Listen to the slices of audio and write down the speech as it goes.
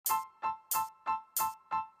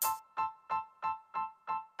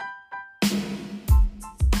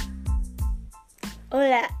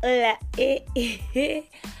Hola,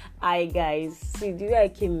 Hi guys, see the way I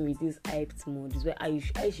came with this hyped mode is where I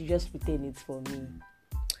should just retain it for me.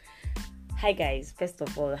 Hi guys, first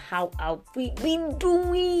of all, how have we been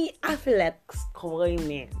doing? I feel like calling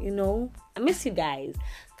me, I miss you guys.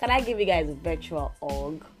 Can I give you guys a virtual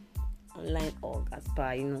hug? Online hug as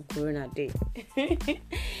per, Corona day.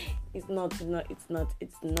 It's not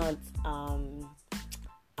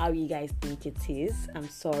how you guys think it is. I'm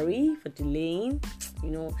sorry for delaying.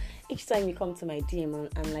 Each time you come to my DM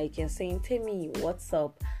and like you're saying, tell me what's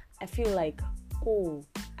up, I feel like,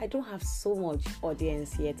 I don't have so much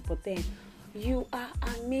audience yet, but then you are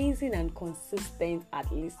amazing and consistent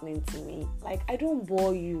at listening to me. Like, I don't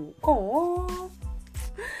bore you. I'm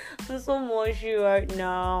so mushy right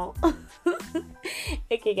now.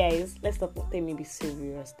 Okay guys, let's talk. Let me be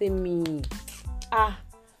serious.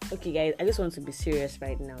 Okay guys, I just want to be serious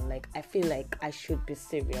right now. Like, I feel like I should be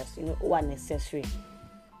serious, what necessary.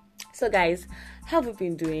 So guys, how have we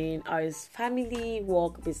been doing? Ours family,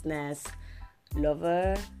 work, business,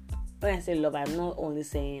 lover. When I say lover, I'm not only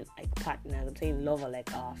saying like partners, I'm saying lover,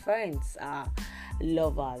 like our friends, our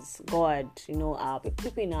lovers, God, our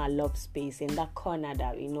people in our love space, in that corner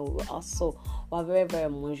that we're very, very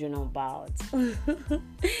emotional about.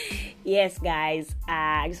 Yes, guys,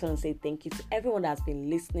 I just want to say thank you to everyone that's been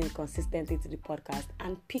listening consistently to the podcast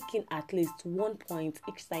and picking at least one point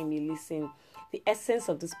each time you listen. The essence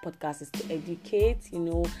of this podcast is to educate, in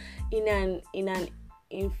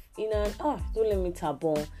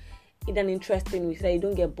an interesting way, so that you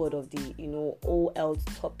don't get bored of the whole health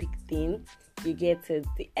topic thing. You get it.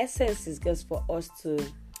 The essence is just for us to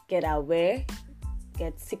get aware,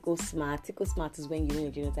 get SICkLE smart. SICkLE smart is when you know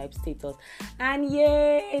your genotype status. And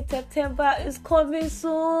yay, September is coming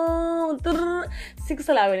soon.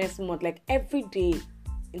 SICkLE awareness month, like every day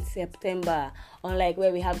in September, unlike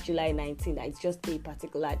where we have July 19th, it's just a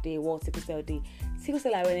particular day, World Sickle Cell Day.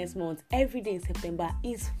 SICkLE awareness month, every day in September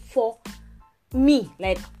is for me,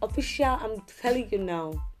 like official. I'm telling you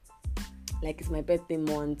now, like it's my birthday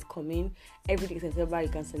month coming. Every day in September you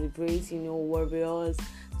can celebrate, warriors,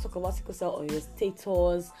 talk about sickle cell on your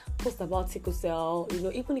status, post about sickle cell,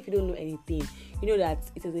 even if you don't know anything, that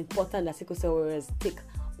it is important that sickle cell warriors take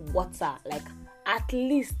water, like at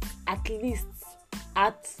least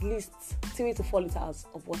 3 to 4 liters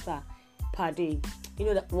of water per day.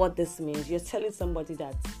 What this means. You're telling somebody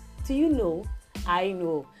that, do you know? I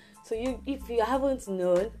know. So if you haven't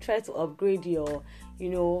known, try to upgrade your,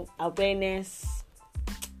 awareness.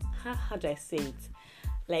 How do I say it?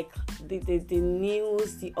 Like the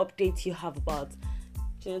news, the updates you have about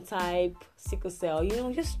genotype, sickle cell,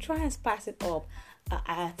 just try and spice it up.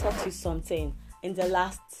 I taught you something in the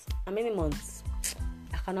last, how many months?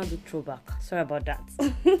 I cannot do throwback. Sorry about that.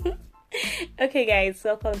 Okay guys,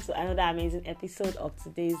 welcome to another amazing episode of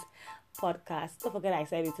today's podcast. Don't forget I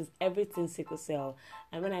said it is everything sickle cell,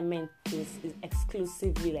 and when I meant this is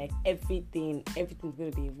exclusively like everything's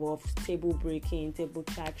going to be involved. Table breaking, table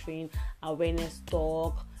chattering, awareness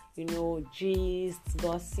talk, gist,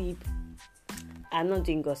 gossip. I'm not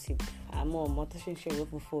doing gossip. I'm more motivation share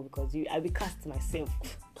because I will cast myself.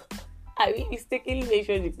 I will mistakenly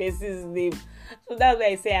mention the person's name, so that's why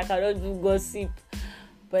I say I cannot do gossip.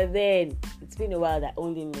 But then it's been a while that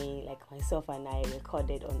only me, like myself and I,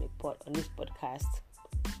 recorded on this podcast.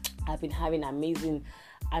 I've been having amazing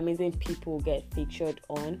people get featured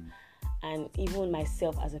on, and even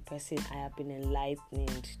myself as a person, I have been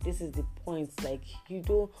enlightened. This is the point. Like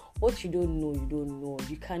what you don't know.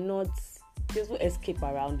 You cannot. There's no escape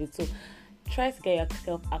around it. So try to get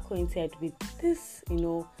yourself acquainted with this,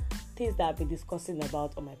 things that I've been discussing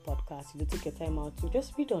about on my podcast. Take your time out to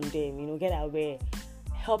just read on them. Get aware.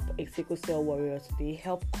 Help a sickle cell warrior today.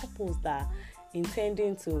 Help couples that are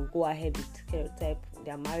intending to go ahead with karyotype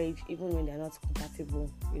their marriage, even when they're not compatible.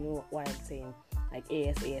 You know what I'm saying? Like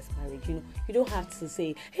AS marriage. You don't have to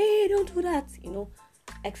say, hey, don't do that.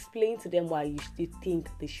 Explain to them why you think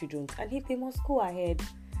they shouldn't. And if they must go ahead,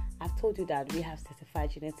 I've told you that we have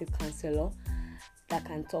certified genetic counselor that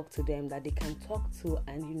can talk to them, that they can talk to,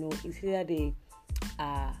 and it's either they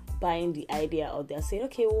are buying the idea or they're saying,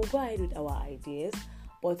 okay, we'll go ahead with our ideas,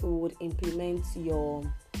 but we would implement your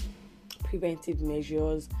preventive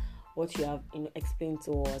measures, what you have explained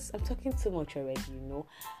to us. I'm talking too much already,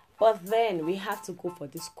 But then we have to go for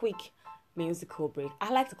this quick musical break.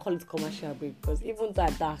 I like to call it commercial break because even though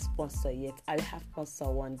I don't have sponsor yet, I will have sponsor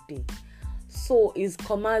one day. So it's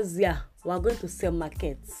commercial. We're going to sell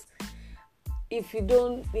markets. If you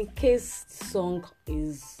don't, in case song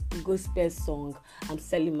is gospel song, I'm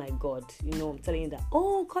selling my God. I'm telling you that,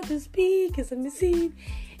 God is big, it's amazing.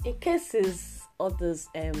 In case it's all this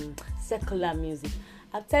secular music.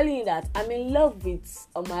 I'm telling you that I'm in love with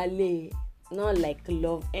Omale, not like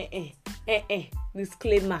love.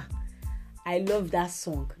 Disclaimer. I love that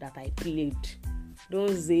song that I played.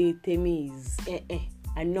 Don't say Temi is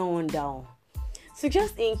I know one down. So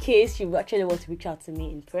just in case you actually want to reach out to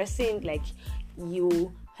me in person, like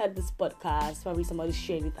you heard this podcast, probably somebody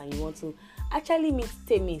shared it and you want to actually meet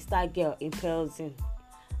Temi, star girl in person,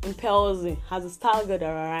 as a star girl that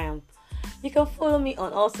I am, you can follow me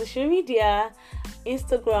on all social media.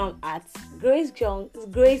 Instagram at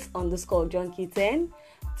Grace_Junkie10,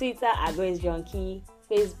 Twitter at Grace Junkie,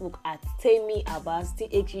 Facebook at Temi Abbas,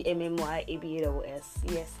 THEMMYABAS.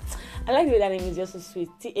 Yes, I like the way that name is just so sweet.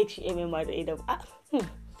 THEMMYABAS.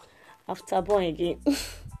 After born again.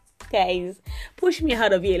 Guys, push me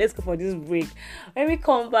out of here. Let's go for this break. When we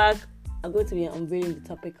come back, I'm going to be unveiling the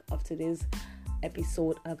topic of today's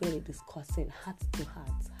episode. I'm going to be discussing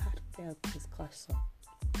heartfelt discussion.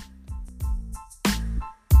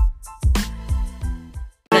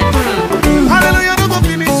 Hallelujah, don't go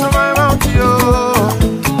finish on my mouth, yo.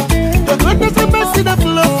 The goodness and mercy that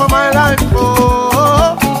flow for my life,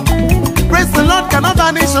 oh. Praise the Lord cannot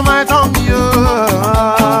vanish on my tongue, yo.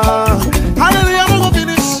 Hallelujah, don't go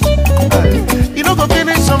finish. You don't go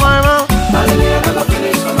finish on my mouth. Hallelujah, don't go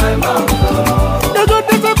finish on my mouth, oh. The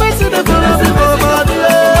goodness and mercy that flow for my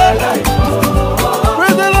life, oh.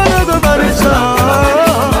 Praise the Lord, don't go vanish on.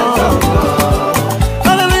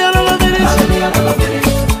 Hallelujah, don't go finish.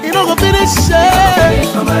 You don't go finish.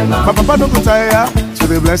 My papa no go tire to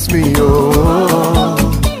they bless me, oh.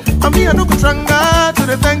 And me I no go stronger to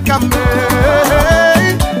the thank me.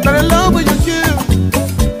 That I love what you give,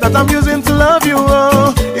 that I'm using to love you,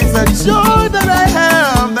 oh. It's a joy that I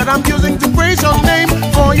have, that I'm using to praise your name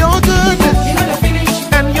for your goodness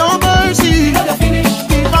and your mercy,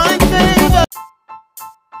 divine favor.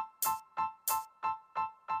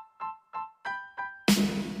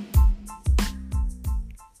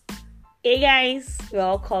 Hey guys,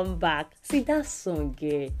 welcome back. See that song,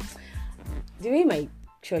 yeah. The way my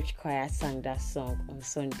church choir sang that song on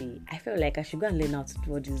Sunday, I felt like I should go and learn how to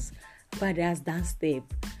do this badass dance step.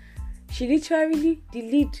 She literally, the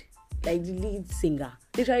lead singer,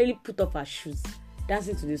 literally put up her shoes,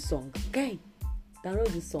 dancing to this song. Guy,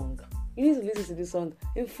 download this song. You need to listen to this song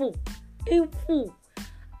in full.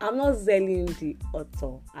 I'm not selling the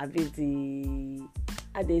author, I mean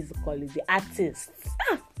the artist.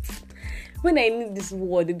 When I need this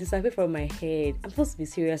word, it disappears from my head. I'm supposed to be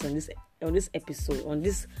serious on this episode, on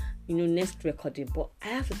this, next recording. But I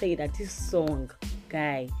have to tell you that this song,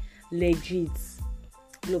 guy, legit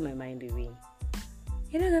blow my mind away.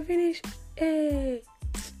 You're not gonna finish? Hey,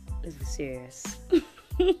 let's be serious.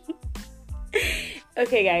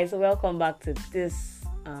 Okay, guys, so welcome back to this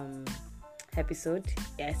episode.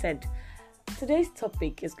 Yeah, I said today's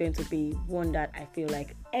topic is going to be one that I feel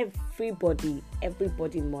like everybody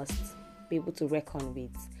must be able to reckon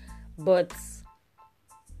with. But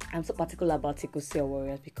I'm so particular about sickle cell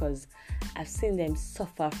warriors because I've seen them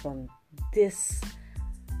suffer from this,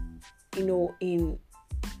 in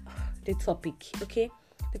the topic. Okay,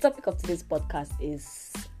 the topic of today's podcast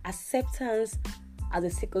is acceptance as a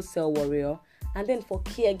sickle cell warrior, and then for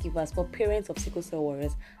caregivers, for parents of sickle cell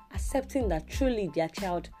warriors, accepting that truly their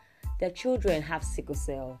children have sickle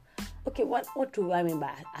cell. Okay, what do I mean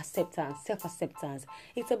by acceptance, self-acceptance?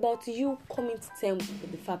 It's about you coming to terms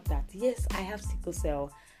with the fact that, yes, I have sickle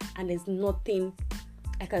cell and there's nothing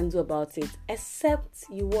I can do about it, except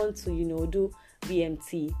you want to, do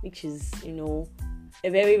BMT, which is, a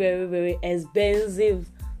very, very, very expensive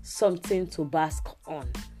something to bask on.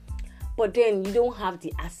 But then you don't have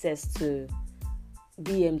the access to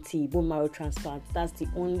BMT, bone marrow transplant. That's the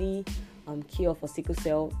only cure for sickle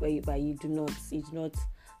cell whereby you do not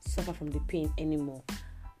suffer from the pain anymore.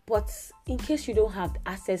 But in case you don't have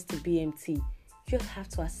access to BMT, you just have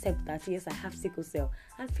to accept that, yes, I have sickle cell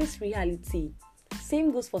and face reality.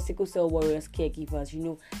 Same goes for sickle cell warriors caregivers.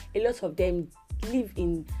 A lot of them live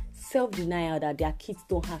in self-denial that their kids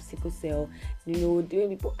don't have sickle cell. When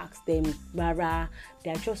people ask them, Mara,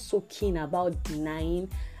 they're just so keen about denying.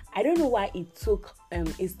 I don't know why it's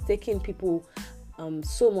taking people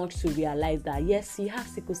so much to realize that, yes, you have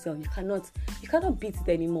sickle cell. You cannot beat it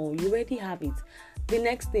anymore. You already have it. The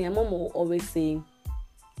next thing, my mom will always say,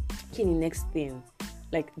 the next thing,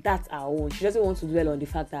 like that's our own. She doesn't want to dwell on the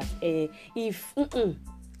fact that if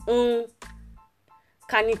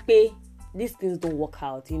canipe, these things don't work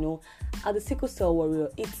out. As a sickle cell warrior,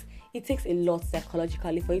 it takes a lot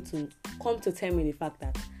psychologically for you to come to terms with the fact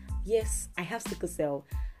that, yes, I have sickle cell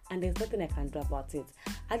and there's nothing I can do about it.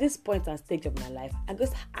 At this point and stage of my life, I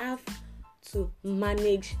just have to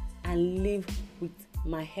manage and live with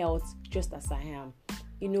my health just as I am.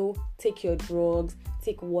 Take your drugs,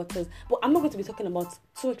 take waters. But I'm not going to be talking about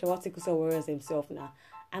too much about sickle cell warriors themselves now.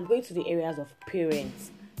 I'm going to the areas of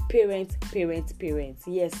parents.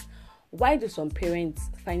 Yes. Why do some parents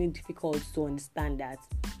find it difficult to understand that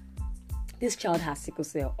this child has sickle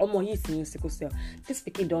cell? He's in sickle cell. This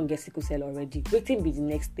pikin don't get sickle cell already. Waiting be the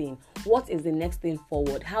next thing. What is the next thing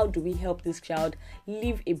forward? How do we help this child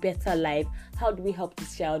live a better life? How do we help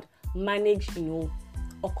this child manage,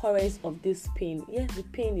 occurrence of this pain? Yes, the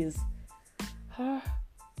pain is...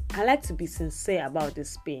 I like to be sincere about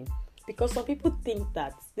this pain, because some people think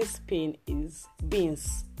that this pain is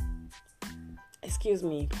beans.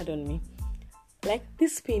 Pardon me. Like,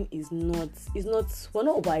 this pain is not, we're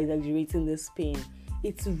not over exaggerating this pain.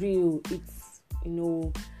 It's real. It's,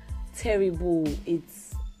 terrible.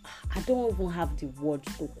 I don't even have the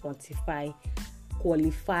words to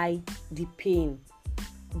qualify the pain.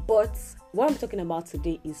 But what I'm talking about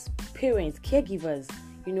today is parents, caregivers.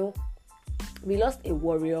 We lost a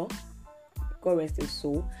warrior. God rest his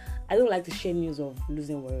soul. I don't like to share news of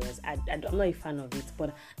losing warriors. I'm not a fan of it,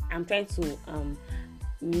 but I'm trying to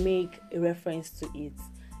make a reference to it.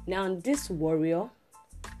 Now, this warrior,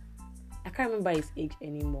 I can't remember his age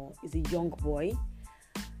anymore. He's a young boy.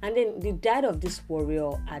 And then the dad of this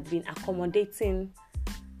warrior had been accommodating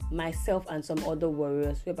myself and some other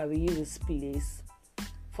warriors, whereby we use this place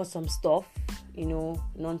for some stuff,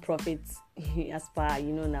 non-profits, as per,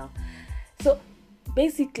 now. So,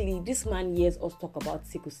 basically, this man hears us talk about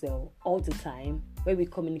sickle cell all the time, where we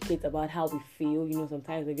communicate about how we feel.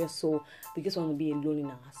 Sometimes we just want to be alone in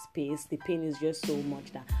our space. The pain is just so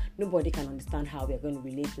much that nobody can understand how we are going to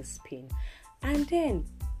relate this pain. And then,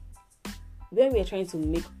 when we are trying to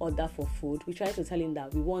make order for food, we try to tell him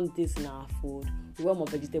that we want this in our food, we want more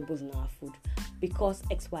vegetables in our food, because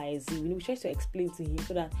X, Y, Z. We try to explain to him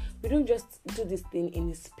so that we don't just do this thing in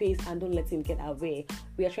his space and don't let him get away.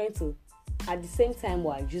 We are trying to, at the same time,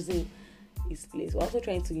 while using his place, we're also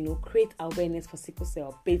trying to, create awareness for sickle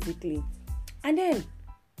cell, basically. And then,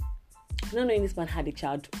 not knowing this man had a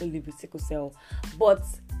child who lived with sickle cell, but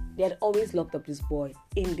they had always locked up this boy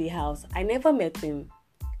in the house. I never met him.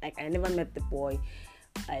 I never met the boy,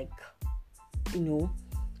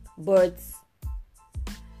 but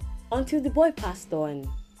until the boy passed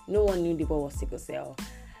on, no one knew the boy was sickle cell,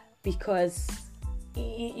 because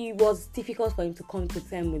it was difficult for him to come to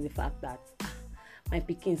terms with the fact that my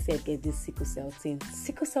pikin said get this sickle cell thing.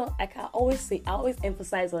 Sickle cell, I always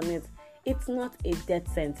emphasize on it. It's not a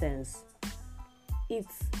death sentence.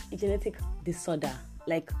 It's a genetic disorder.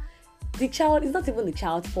 The child, it's not even the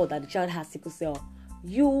child's fault that the child has sickle cell.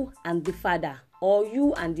 You and the father, or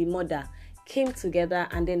you and the mother, came together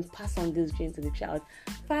and then passed on this gene to the child.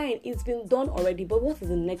 Fine, it's been done already, but what is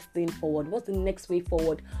the next thing forward? What's the next way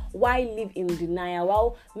forward? Why live in denial? Why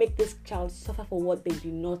make this child suffer for what they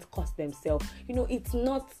did not cause themselves? It's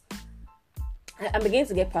not... I'm beginning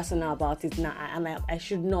to get personal about it now, and I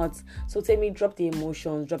should not. So tell me, drop the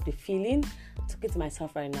emotions, drop the feeling. I'm talking to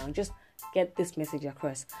myself right now. Just get this message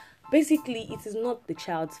across. Basically, it is not the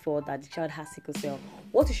child's fault that the child has sickle cell.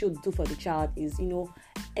 What you should do for the child is,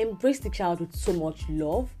 embrace the child with so much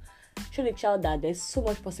love. Show the child that there's so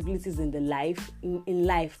much possibilities in life.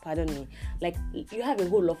 Like, you have a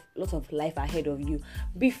lot of life ahead of you.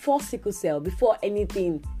 Before sickle cell, before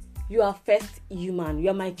anything, you are first human.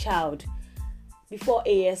 You are my child. Before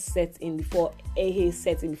AS sets in, before AA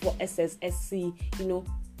sets in, before SS, SC,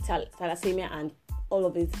 thalassemia and all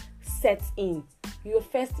of it sets in. You're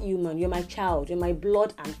first human. You're my child. You're my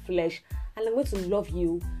blood and flesh. And I'm going to love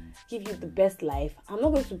you, give you the best life. I'm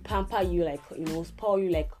not going to pamper you spoil you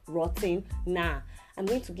like rotten. Nah. I'm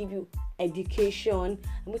going to give you education.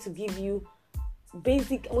 I'm going to give you I'm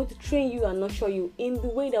going to train you and nurture you in the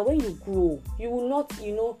way that when you grow, you will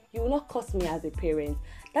not cost me as a parent.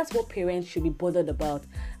 That's what parents should be bothered about,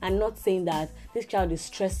 and not saying that this child is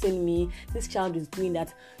stressing me, this child is doing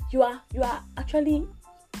that. You are actually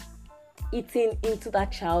eating into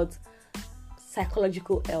that child's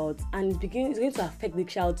psychological health, and it's going to affect the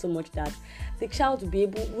child so much that the child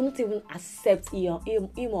will not even accept him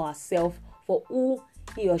or herself for who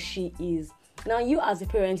he or she is. Now, you as a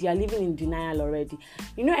parent, you are living in denial already.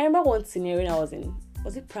 I remember one scenario I was in.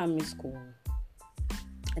 Was it primary school?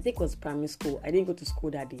 I think it was primary school. I didn't go to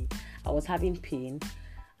school that day. I was having pain,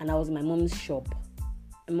 and I was in my mom's shop.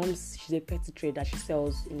 She's a petty trader. She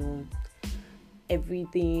sells,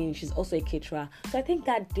 everything. She's also a caterer. So I think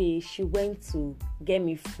that day she went to get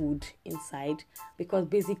me food inside, because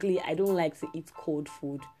basically I don't like to eat cold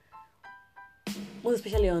food. most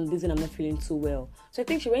especially on days when I'm not feeling too well. So I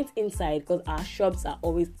think she went inside because our shops are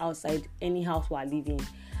always outside any house we are living.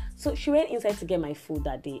 So she went inside to get my food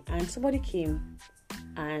that day, and somebody came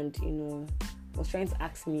and, was trying to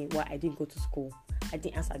ask me why I didn't go to school. I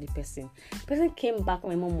didn't answer the person. The person came back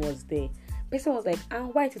when my mom was there. The person was like,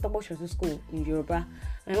 why did you talk about to school in Yoruba?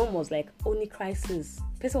 My mom was like, only crisis.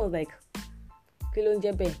 The person was like,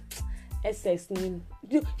 Kilonjebe, SS.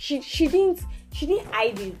 She didn't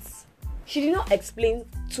hide it. She did not explain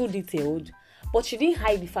too detailed, but she didn't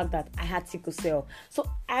hide the fact that I had sickle cell. So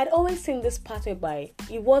I had always seen this pattern by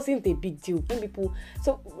it wasn't a big deal. When people,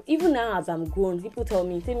 so even now as I'm grown, people tell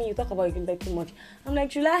me, you talk about it too much. I'm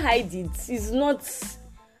like, should I hide it? It's not.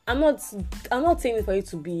 I'm not saying it for you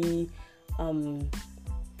to be,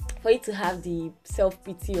 for you to have the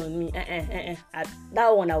self-pity on me.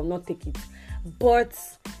 That one I will not take it. But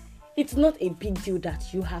it's not a big deal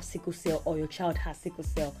that you have sickle cell or your child has sickle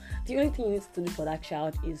cell. The only thing you need to do for that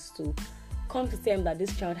child is to come to them that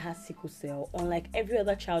this child has sickle cell. Unlike every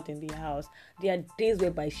other child in the house, there are days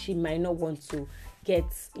whereby she might not want to get,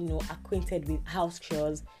 acquainted with house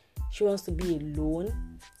chores. She wants to be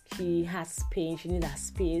alone. She has pain. She needs her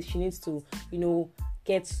space. She needs to,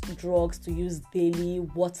 get drugs to use daily,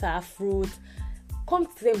 water, fruit. Come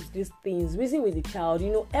to them with these things. Reason with the child.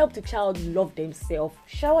 Help the child love themselves.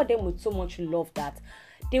 Shower them with so much love that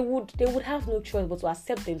they would have no choice but to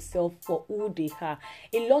accept themselves for who they are.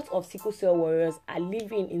 A lot of sickle cell warriors are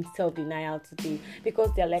living in self-denial today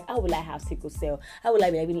because they're like, how will I have sickle cell? How will I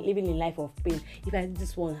be living in life of pain? If I do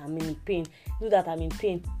this one, I'm in pain. Do that, I'm in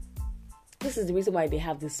pain. This is the reason why they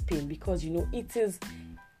have this pain, because it is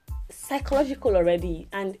psychological already,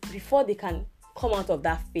 and before they can come out of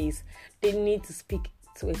that phase, they need to speak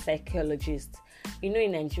to a psychologist. In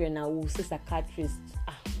Nigeria now, we'll say psychiatrist.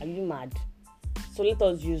 Are you mad? So let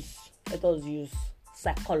us use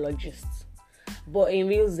psychologists. But in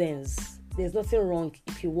real sense, there's nothing wrong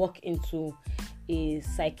if you walk into a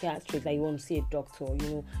psychiatrist like you want to see a doctor.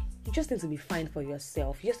 You just need to be fine for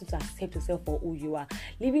yourself. You just need to accept yourself for who you are.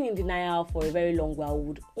 Living in denial for a very long while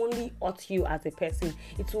would only hurt you as a person.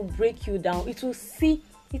 It will break you down. It will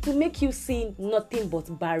make you see nothing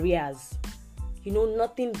but barriers.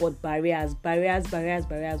 Nothing but barriers.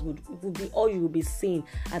 Barriers would be all you will be seeing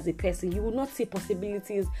as a person. You will not see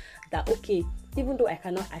possibilities that, okay, even though I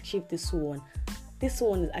cannot achieve this one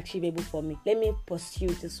is achievable for me. Let me pursue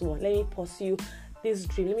this one. Let me pursue this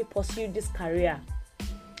dream. Let me pursue this career.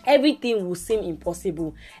 Everything will seem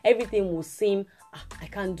impossible. Everything will seem, I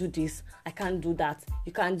can't do this. I can't do that.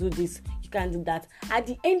 You can't do this. You can't do that. At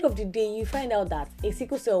the end of the day, you find out that a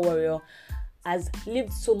sickle cell warrior has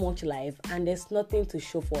lived so much life and there's nothing to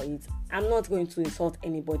show for it. I'm not going to insult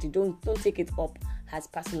anybody. Don't take it up as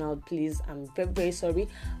personal, please. I'm very, very sorry,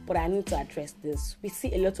 but I need to address this. We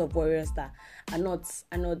see a lot of warriors that are not,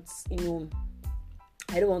 I don't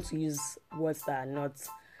want to use words that are not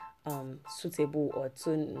suitable or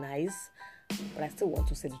too nice, but I still want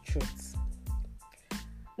to say the truth.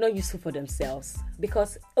 Not useful for themselves,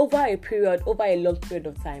 because over a long period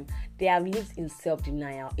of time, they have lived in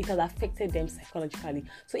self-denial. It has affected them psychologically.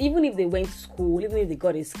 So even if they went to school, even if they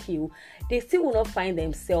got a skill, they still will not find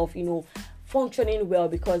themselves, functioning well,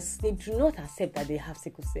 because they do not accept that they have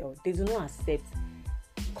sickle cell. They do not accept.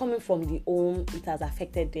 Coming from the home, it has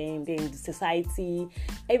affected them. Then the society,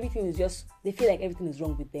 everything is just, they feel like everything is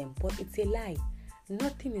wrong with them. But it's a lie.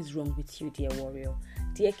 Nothing is wrong with you, dear warrior,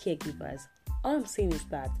 dear caregivers. All I'm saying is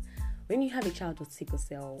that when you have a child with sickle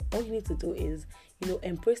cell, all you need to do is,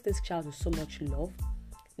 embrace this child with so much love.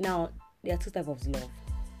 Now, there are two types of love.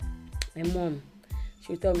 My mom,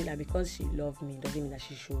 she will tell me that because she loved me, doesn't mean that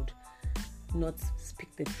she should not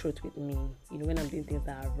speak the truth with me. When I'm doing things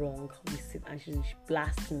that are wrong, we sit and she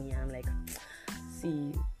blasts me. I'm like,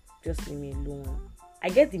 see, just leave me alone. I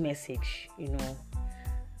get the message,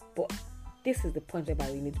 but this is the point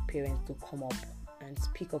whereby we need parents to come up and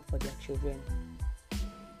speak up for their children.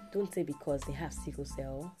 Don't say because they have sickle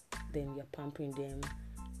cell, then you're pampering them.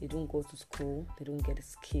 They don't go to school, they don't get a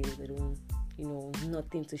skill, they don't,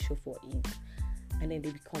 nothing to show for it. And then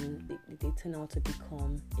they turn out to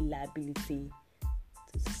become a liability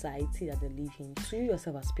to society that they live in, to you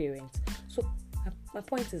yourself as parents. So my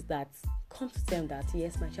point is that come to them that,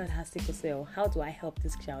 yes, my child has sickle cell. How do I help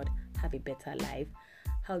this child have a better life?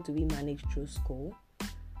 How do we manage through school?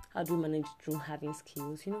 How do we manage through having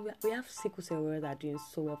skills? We have sickle cell warriors that are doing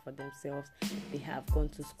so well for themselves. They have gone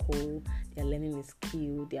to school, they are learning a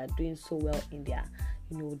skill, they are doing so well in their,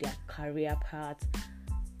 their career path.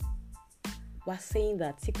 We're saying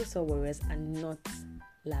that sickle cell warriors are not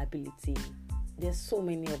liability. There's so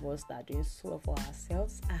many of us that are doing so well for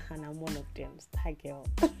ourselves, and I'm one of them, star girl.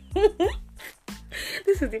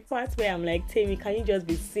 This is the part where I'm like, Tammy, can you just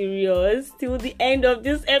be serious till the end of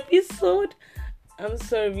this episode? I'm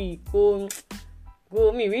sorry. Go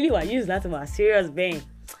me. Really, what use that about serious bang?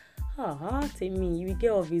 Tammy, you will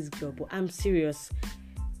get off this job. But I'm serious.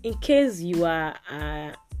 In case you are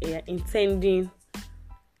intending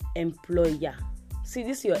employer, see,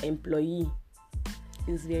 this your employee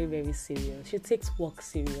is very, very serious. She takes work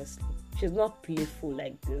seriously. She's not playful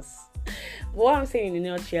like this. But what I'm saying in a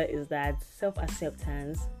nutshell is that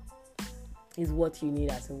self-acceptance is what you need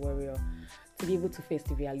as a warrior to be able to face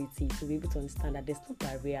the reality, to be able to understand that there's no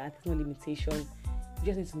barrier, there's no limitation.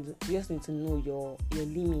 You just need to know your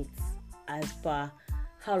limits as per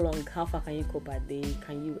how far can you go per day,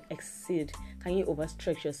 can you exceed, can you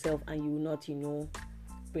overstretch yourself and you will not,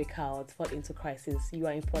 break out, fall into crisis. You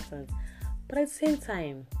are important. But at the same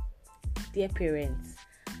time, dear parents,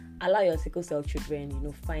 allow your sickle cell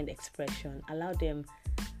children, find expression. Allow them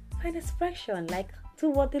find expression, like do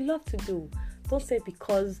what they love to do. Don't say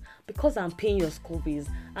because I'm paying your school fees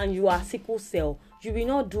and you are sickle cell, you will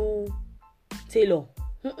not do Taylor.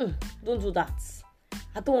 Don't do that.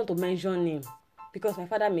 I don't want to mention him because my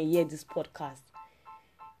father may hear this podcast.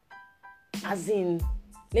 As in,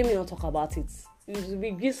 let me not talk about it. It will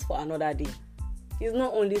be this for another day. It's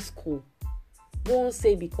not only school. Don't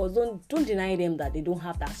say because don't deny them that they don't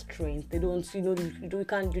have that strength. They don't, you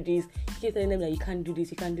can't do this. You keep telling them that you can't do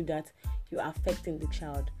this, you can't do that. You are affecting the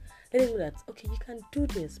child. Let them know that okay, you can do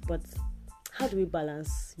this, but how do we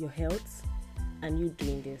balance your health and you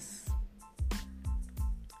doing this?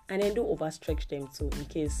 And then don't overstretch them too, in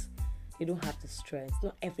case they don't have the strength.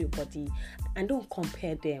 Not everybody, and don't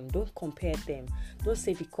compare them. Don't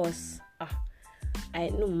say because I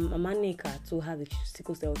know Mama Nika too has a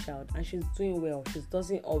sickle cell child and she's doing well. She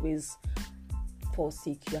doesn't always fall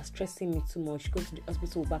sick. You are stressing me too much. Go to the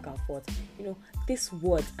hospital back and forth. This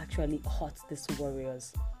word actually hurts these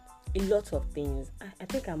warriors. A lot of things. I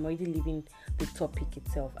think I'm already leaving the topic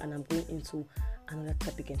itself and I'm going into another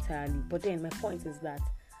topic entirely. But then my point is that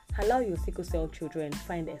allow your sickle cell children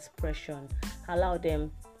find expression. Allow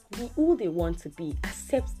them be who they want to be.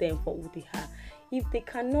 Accept them for who they are. If they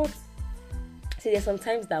cannot, see, there's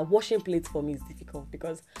sometimes that washing plates for me is difficult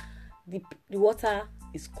because the water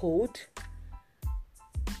is cold.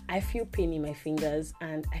 I feel pain in my fingers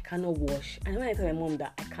and I cannot wash. And when I tell my mom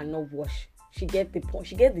that I cannot wash, she get the point.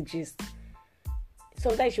 She get the gist.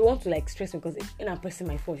 Sometimes she wants to stress me because when I'm pressing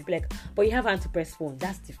my phone, she'll be like, but you have hand to press phone.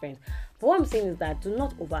 That's different. But what I'm saying is that do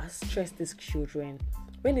not over stress these children.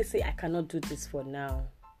 When they say I cannot do this for now,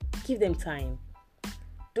 give them time.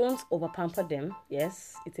 Don't over pamper them.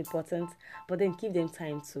 Yes, it's important. But then give them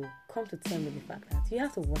time to come to terms with the fact that you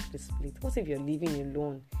have to watch the split. What if you're living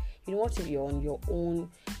alone? What if you're on your own?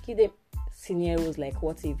 Give them scenarios like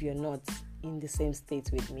what if you're not in the same state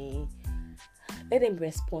with me? Let them be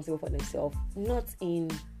responsible for themselves, not in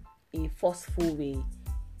a forceful way.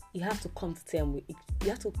 You have to come to terms with it. You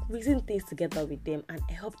have to reason things together with them and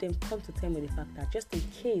help them come to terms with the fact that just in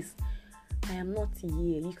case I am not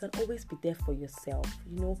here, you can always be there for yourself.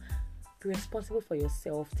 Be responsible for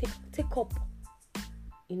yourself. Take up,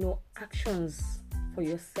 actions for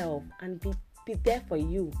yourself and be there for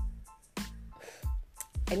you.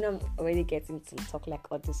 I know I'm already getting to talk like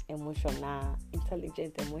all this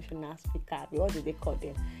intelligent emotional speaker. What do they call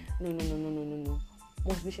them? No.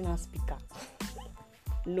 Motivational speaker.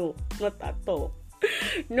 No, not at all.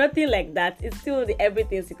 Nothing like that. It's still the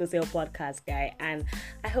Everything Sickle Cell podcast, guy. And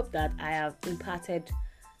I hope that I have imparted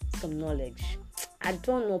some knowledge. I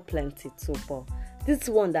don't know plenty too, but this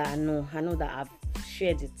one that I know that I've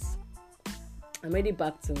shared it. I'm already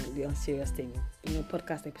back to the unserious thing.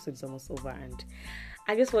 Podcast episode is almost over and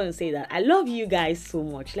I just want to say that I love you guys so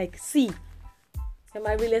much. See, you're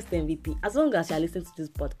my realest MVP. As long as you're listening to this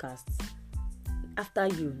podcast, after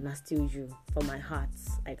you, na still you from my heart.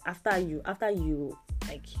 After you,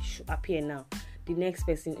 appear now, the next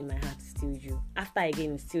person in my heart is still you. After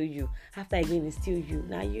again, it's still you. After again, it's still you.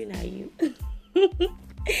 Now you.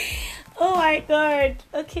 Oh my God.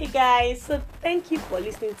 Okay, guys. So thank you for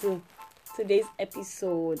listening to today's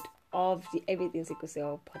episode of the Everything Sickle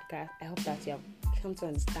Cell podcast. I hope that you have come to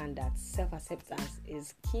understand that self-acceptance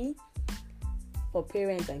is key for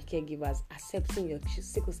parents and caregivers. Accepting your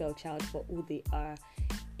sickle cell child for who they are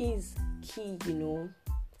is key.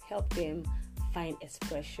 Help them find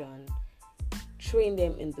expression, train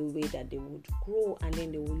them in the way that they would grow, and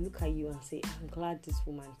then they will look at you and say, I'm glad this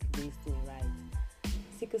woman raised me right.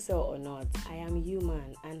 Sickle cell or not, I am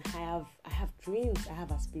human and I have dreams, I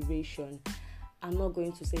have aspiration. I'm not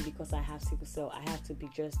going to say because I have sickle cell, I have to be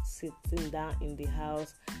just sitting down in the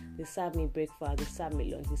house. They serve me breakfast, they serve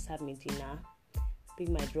me lunch, they serve me dinner. pick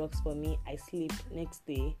my drugs for me, I sleep. Next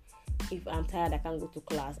day, if I'm tired, I can't go to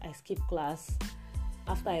class, I skip class.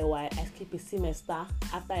 After a while, I skip a semester.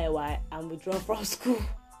 After a while, I'm withdrawn from school.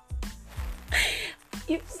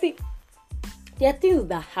 You see, there are things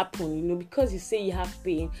that happen, because you say you have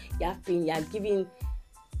pain, you are giving,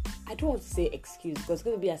 I don't want to say excuse, because it's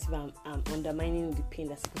going to be as if I'm undermining the pain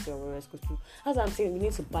that sickle cell warriors go through. As I'm saying, we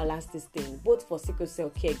need to balance this thing, both for sickle cell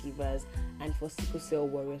caregivers and for sickle cell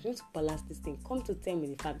warriors. We need to balance this thing. Come to terms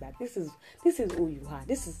with the fact that this is who you are.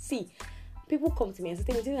 People come to me and say,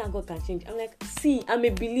 "Tell me that God can change." I'm like, see, I'm a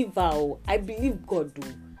believer. I believe God do.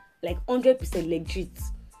 Like 100% legit.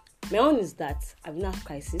 My own is that I've not have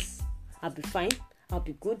crisis. I'll be fine. I'll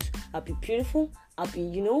be good. I'll be beautiful. I'll be,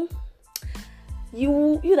 you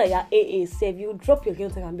that you're AA save, you drop your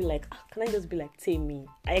guilt and be like, can I just be like, take me?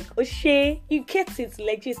 Like, Oshay, you get it,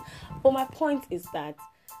 legit. But my point is that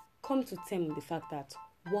come to terms with the fact that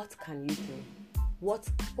what can you do? What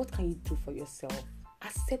can you do for yourself?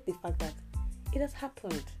 Accept the fact that it has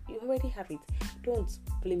happened. You already have it. Don't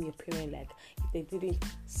blame your parent like if they didn't.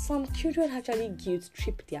 Some children actually guilt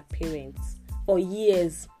trip their parents for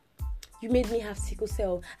years. You made me have sickle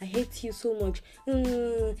cell. I hate you so much.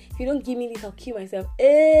 If you don't give me this, I'll kill myself.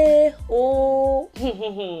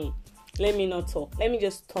 Let me not talk. Let me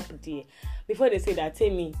just stop there. Before they say that,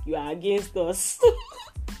 tell me you are against us.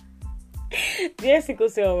 Dear sickle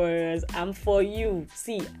cell warriors, I'm for you.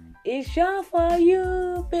 See, it's sure for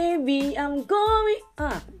you, baby. I'm going.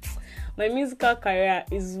 My musical career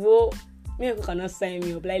is me cannot sign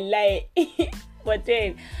me up like. But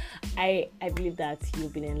then I believe that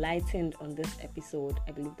you've been enlightened on this episode.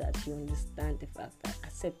 I believe that you understand the fact that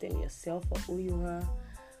accepting yourself for who you are,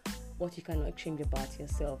 what you cannot change about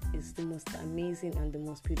yourself, is the most amazing and the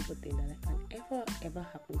most beautiful thing that can ever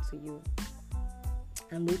happen to you.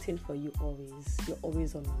 I'm waiting for you always. You're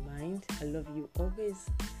always on my mind. I love you always.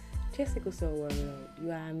 Sickle cell warrior, you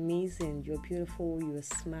are amazing. You're beautiful. You're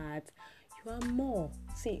smart. You are more.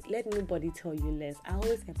 See, let nobody tell you less. I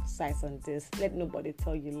always emphasize on this. Let nobody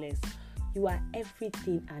tell you less. You are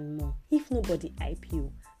everything and more. If nobody hype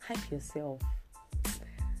you, hype yourself.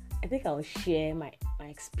 I think I'll share my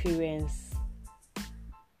experience.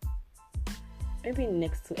 Maybe in the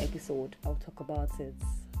next 2 episodes, I'll talk about it.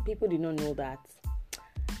 People did not know that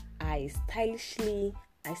I stylishly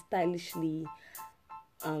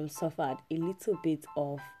suffered a little bit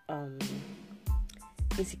of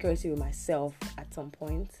insecurity with myself at some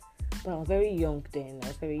point, but I was very young then.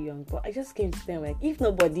 But I just came to them like, if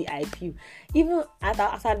nobody hype you, even at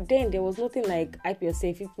then there was nothing like hype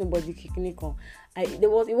yourself. If nobody kicking it on,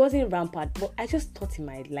 it wasn't rampant. But I just thought in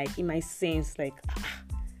my sense like,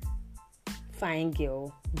 fine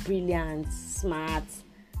girl, brilliant, smart,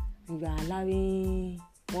 and you are allowing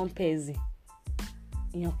one person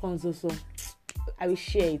in your console. So I will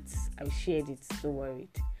share it. Don't worry.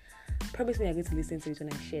 Promise me you're going to listen to it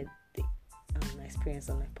when I share my experience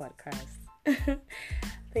on my podcast.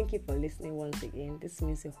 Thank you for listening once again. This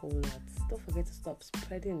means a whole lot. Don't forget to stop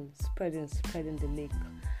spreading the link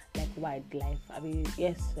like wildlife.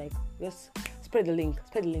 Just spread the link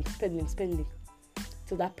to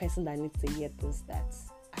that person that needs to hear this. That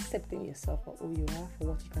accepting yourself for who you are, for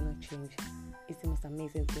what you cannot change, is the most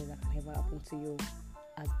amazing thing that can ever happen to you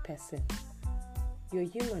as a person. You're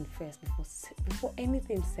human first before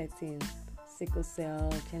anything sets in. Sickle cell,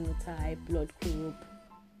 genotype, blood group,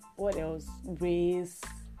 what else? Race,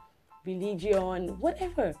 religion,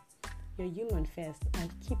 whatever. You're human first, and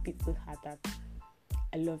keep it to heart that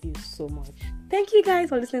I love you so much. Thank you guys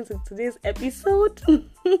for listening to today's episode.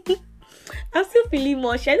 I'm still feeling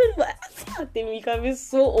much. I don't know. I think we can be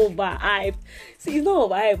so overhyped. See, it's not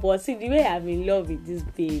overhyped, but see the way I'm in love with this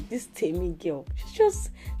babe, this Tammy girl. She's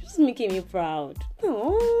just making me proud.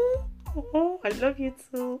 Oh, I love you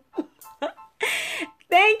too.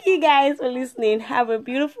 Thank you guys for listening. Have a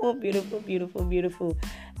beautiful, beautiful, beautiful, beautiful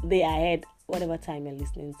day ahead. Whatever time you're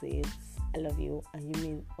listening to it. I love you, and you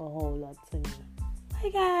mean a whole lot to me. Bye,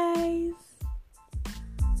 guys.